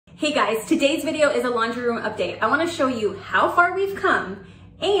Hey guys, today's video is a laundry room update. I want to show you how far we've come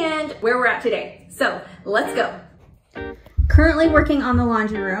and where we're at today. So let's go. Currently working on the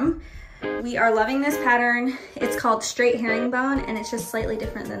laundry room. We are loving this pattern. It's called straight herringbone and it's just slightly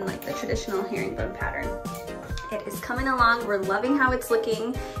different than like the traditional herringbone pattern. It is coming along. We're loving how it's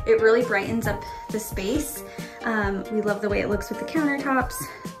looking. It really brightens up the space. We love the way it looks with the countertops,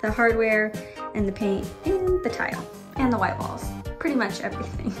 the hardware, and the paint, and the tile, and the white walls. Pretty much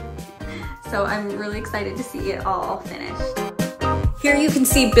everything. So I'm really excited to see it all finished. Here you can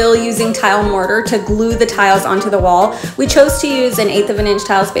see Bill using tile mortar to glue the tiles onto the wall. We chose to use an 1/8 of an inch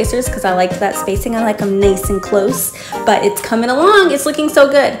tile spacers because I liked that spacing. I like them nice and close, but it's coming along. It's looking so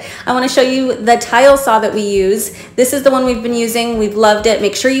good. I want to show you the tile saw that we use. This is the one we've been using. We've loved it.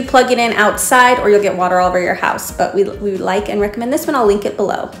 Make sure you plug it in outside or you'll get water all over your house, but we like and recommend this one. I'll link it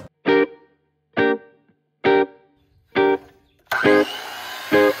below.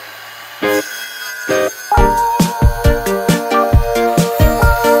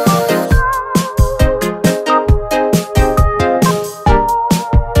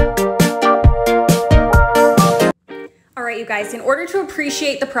 You guys, in order to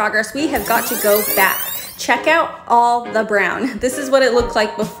appreciate the progress, we have got to go back. Check out all the brown. This is what it looked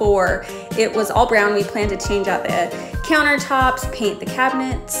like before. It was all brown. We plan to change out the countertops, paint the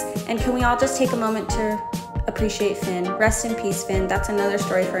cabinets, and can we all just take a moment to appreciate Finn? Rest in peace, Finn. That's another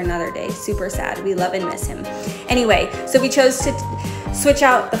story for another day. Super sad. We love and miss him. Anyway, so we chose to switch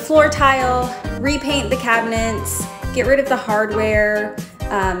out the floor tile, repaint the cabinets, get rid of the hardware,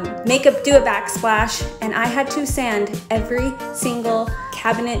 do a backsplash, and I had to sand every single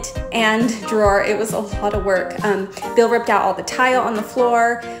cabinet and drawer. It was a lot of work. Bill ripped out all the tile on the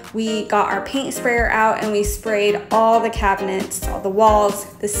floor. We got our paint sprayer out and we sprayed all the cabinets, all the walls,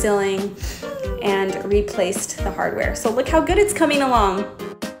 the ceiling, and replaced the hardware. So look how good it's coming along.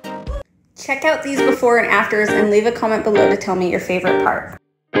 Check out these before and afters and leave a comment below to tell me your favorite part.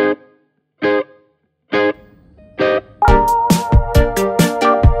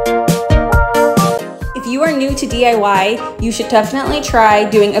 If you are new to DIY, you should definitely try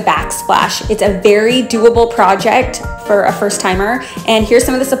doing a backsplash. It's a very doable project for a first timer. And here's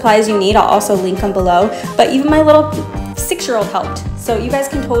some of the supplies you need. I'll also link them below. But even my little 6-year-old helped. So you guys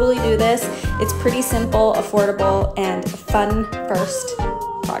can totally do this. It's pretty simple, affordable, and a fun first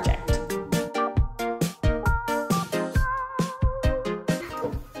project.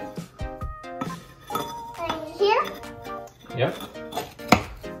 Here? Yep.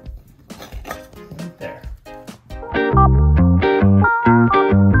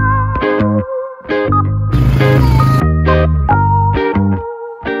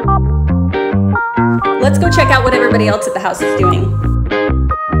 Let's go check out what everybody else at the house is doing.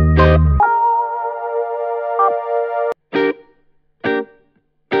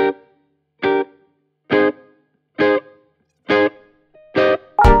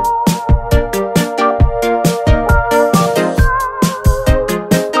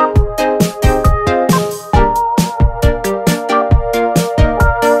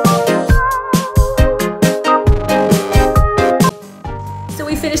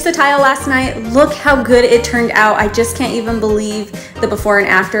 Finished the tile last night. Look how good it turned out. I just can't even believe the before and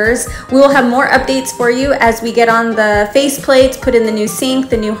afters. We will have more updates for you as we get on the face plates, put in the new sink,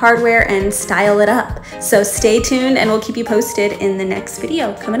 the new hardware, and style it up. So stay tuned and we'll keep you posted in the next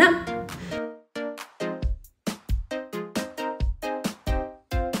video coming up.